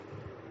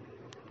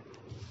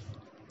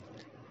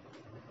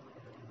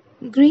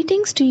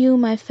Greetings to you,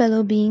 my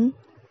fellow being.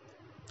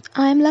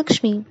 I am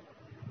Lakshmi,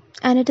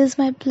 and it is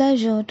my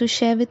pleasure to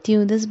share with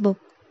you this book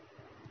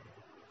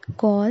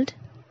called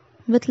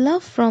With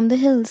Love from the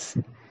Hills,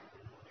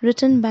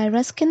 written by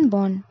Ruskin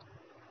Bond.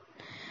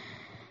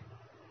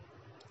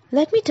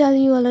 Let me tell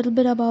you a little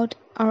bit about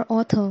our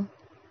author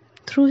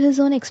through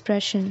his own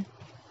expression.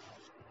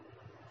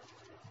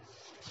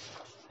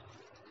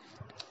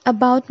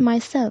 About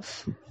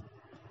myself.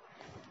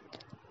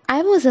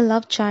 I was a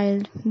love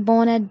child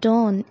born at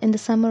dawn in the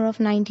summer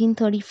of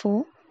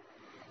 1934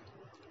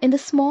 in the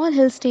small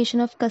hill station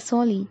of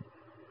Kasoli.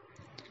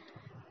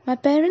 My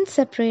parents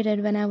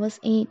separated when I was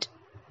 8,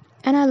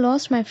 and I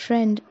lost my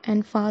friend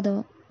and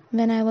father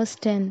when I was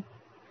 10.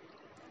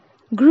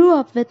 Grew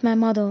up with my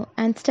mother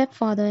and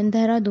stepfather in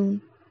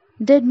Dehradun.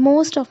 Did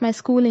most of my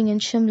schooling in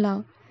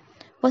Shimla.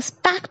 Was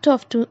packed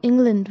off to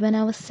England when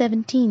I was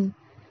 17.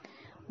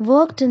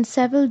 Worked in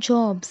several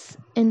jobs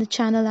in the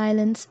Channel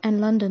Islands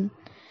and London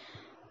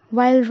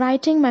while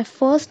writing my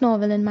first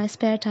novel in my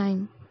spare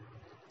time.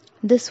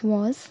 This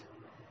was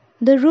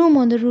The Room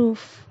on the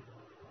Roof,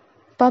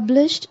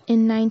 published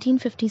in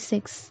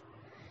 1956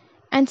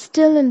 and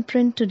still in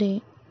print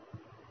today.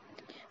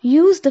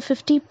 Used the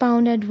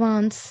 £50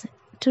 advance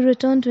to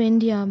return to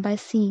India by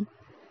sea,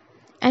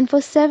 and for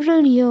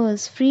several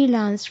years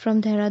freelanced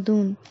from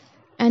Dehradun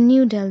and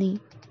New Delhi.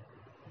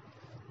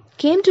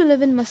 Came to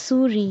live in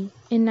Mussoorie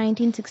in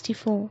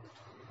 1964.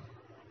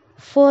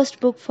 First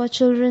book for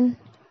children,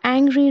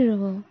 Angry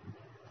River,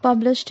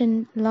 published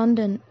in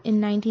London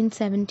in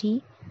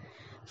 1970,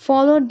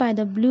 followed by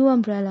The Blue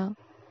Umbrella,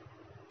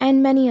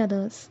 and many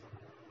others.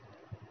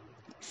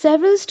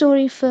 Several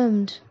story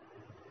filmed.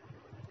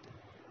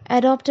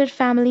 Adopted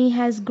family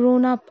has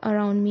grown up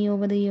around me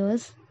over the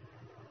years.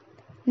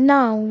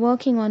 Now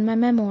working on my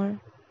memoir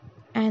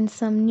and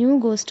some new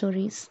ghost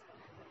stories.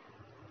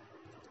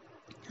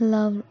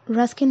 Love,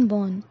 Ruskin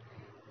Bond,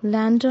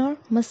 Landor,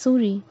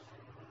 Mussoorie.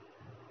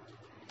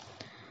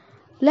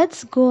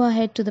 Let's go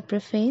ahead to the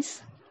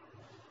preface.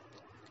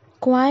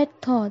 Quiet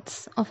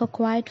Thoughts of a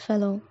Quiet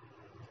Fellow.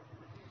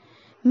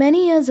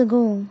 Many years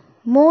ago,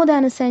 more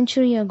than a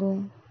century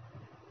ago,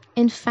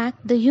 in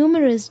fact, the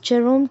humorist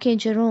Jerome K.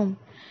 Jerome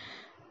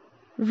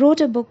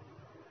wrote a book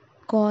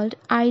called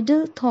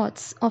Idle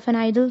Thoughts of an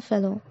Idle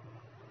Fellow,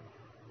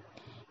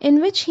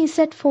 in which he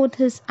set forth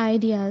his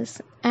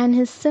ideas and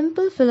his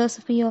simple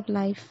philosophy of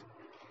life.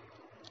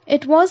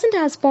 It wasn't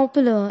as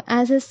popular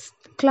as his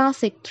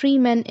classic Three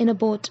Men in a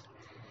Boat,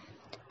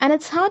 and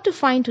it's hard to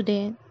find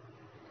today,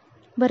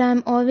 but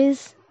I'm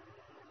always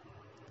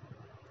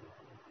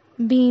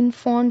been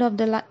fond of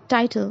the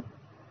title,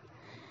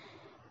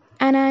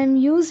 and I'm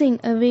using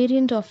a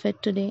variant of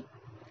it today.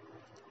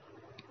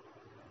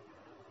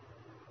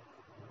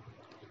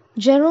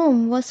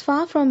 Jerome was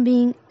far from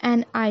being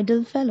an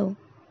idle fellow.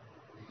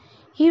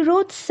 He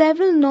wrote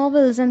several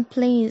novels and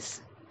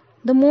plays,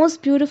 the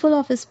most beautiful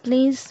of his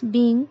plays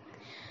being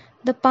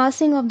The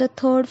Passing of the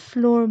Third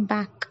Floor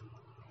Back,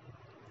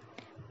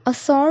 a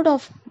sort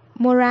of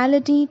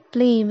morality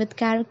play with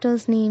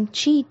characters named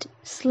Cheat,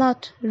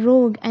 Slut,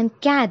 Rogue, and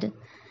Cad.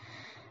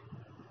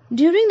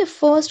 During the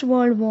First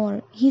World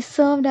War, he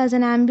served as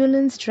an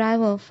ambulance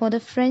driver for the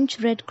French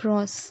Red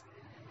Cross.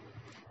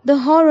 The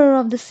horror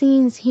of the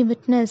scenes he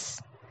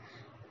witnessed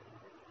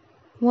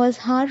was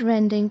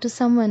heartrending to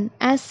someone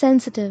as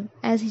sensitive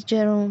as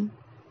Jerome,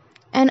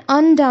 and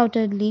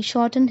undoubtedly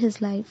shortened his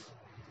life.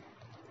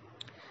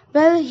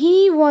 Well,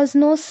 he was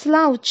no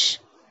slouch,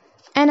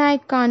 and I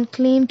can't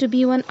claim to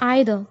be one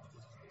either,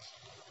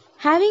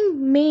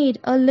 having made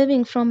a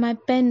living from my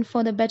pen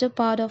for the better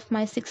part of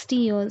my 60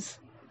 years.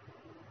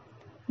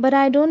 But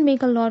I don't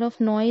make a lot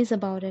of noise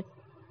about it.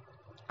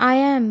 I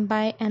am,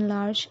 by and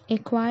large, a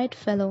quiet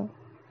fellow,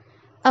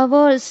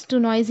 averse to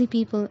noisy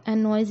people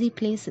and noisy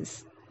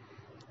places.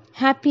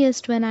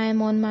 Happiest when I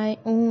am on my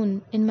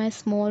own in my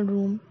small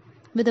room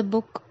with a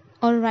book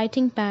or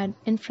writing pad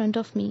in front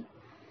of me,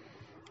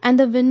 and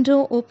the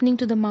window opening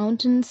to the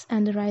mountains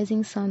and the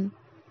rising sun.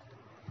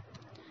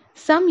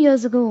 Some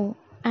years ago,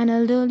 an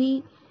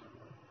elderly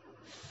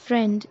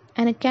friend,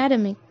 an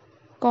academic,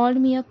 called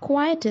me a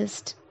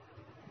quietist.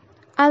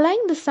 I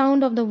liked the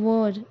sound of the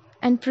word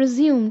and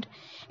presumed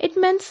it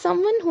meant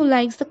someone who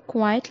likes the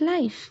quiet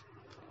life.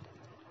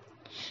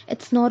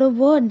 It's not a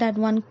word that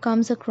one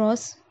comes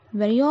across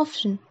very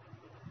often.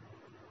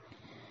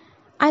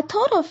 I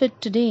thought of it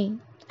today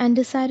and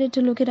decided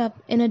to look it up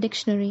in a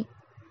dictionary,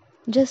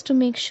 just to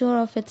make sure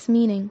of its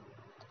meaning.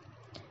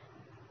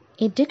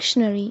 A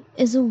dictionary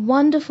is a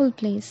wonderful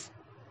place.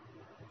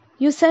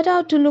 You set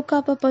out to look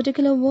up a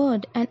particular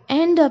word and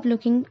end up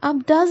looking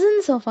up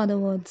dozens of other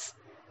words.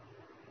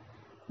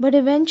 But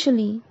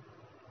eventually,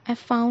 I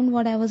found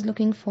what I was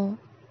looking for.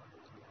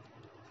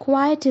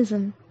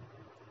 Quietism,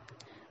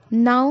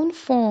 noun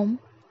form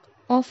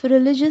of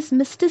religious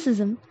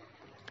mysticism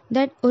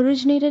that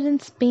originated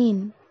in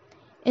Spain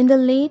in the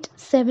late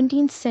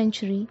 17th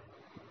century,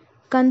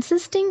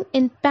 consisting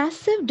in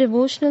passive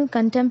devotional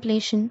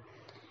contemplation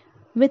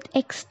with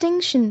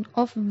extinction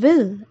of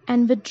will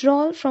and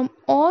withdrawal from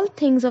all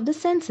things of the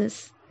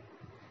senses.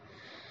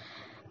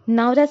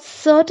 Now that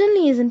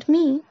certainly isn't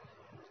me.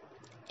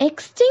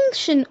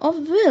 Extinction of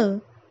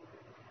will.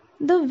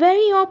 The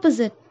very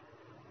opposite.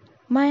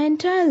 My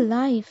entire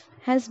life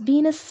has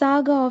been a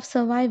saga of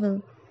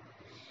survival,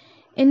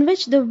 in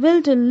which the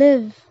will to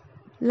live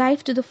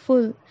life to the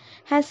full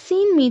has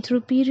seen me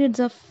through periods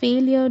of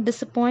failure,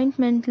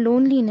 disappointment,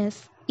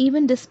 loneliness,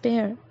 even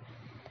despair.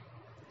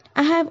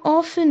 I have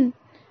often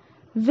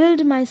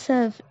willed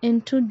myself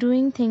into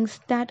doing things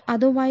that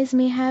otherwise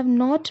may have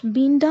not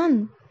been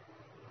done.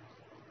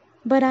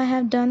 But I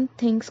have done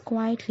things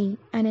quietly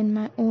and in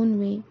my own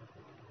way.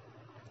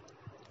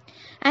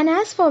 And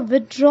as for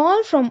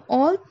withdrawal from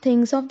all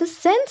things of the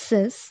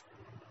senses,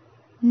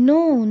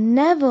 no,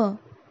 never.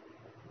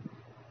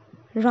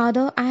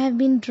 Rather, I have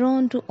been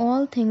drawn to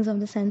all things of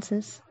the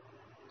senses: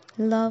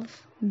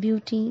 love,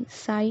 beauty,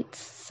 sights,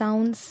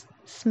 sounds,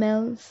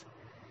 smells,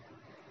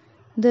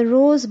 the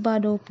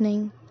rosebud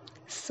opening,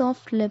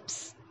 soft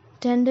lips,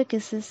 tender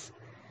kisses,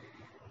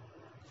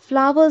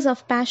 flowers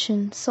of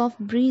passion, soft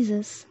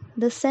breezes,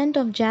 the scent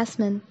of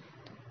jasmine,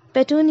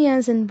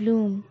 petunias in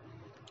bloom,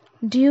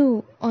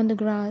 dew on the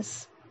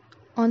grass,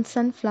 on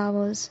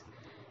sunflowers,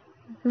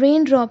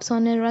 raindrops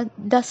on a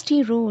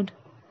dusty road.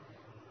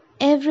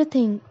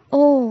 Everything,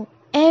 oh,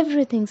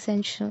 everything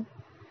sensual.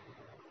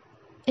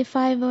 If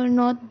I were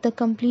not the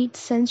complete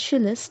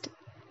sensualist,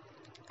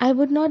 I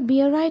would not be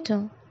a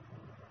writer,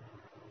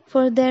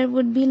 for there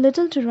would be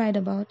little to write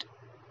about.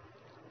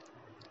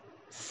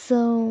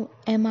 So,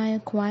 am I a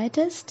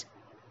quietist?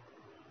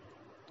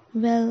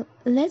 Well,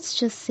 let's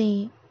just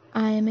say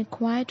I am a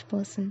quiet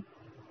person.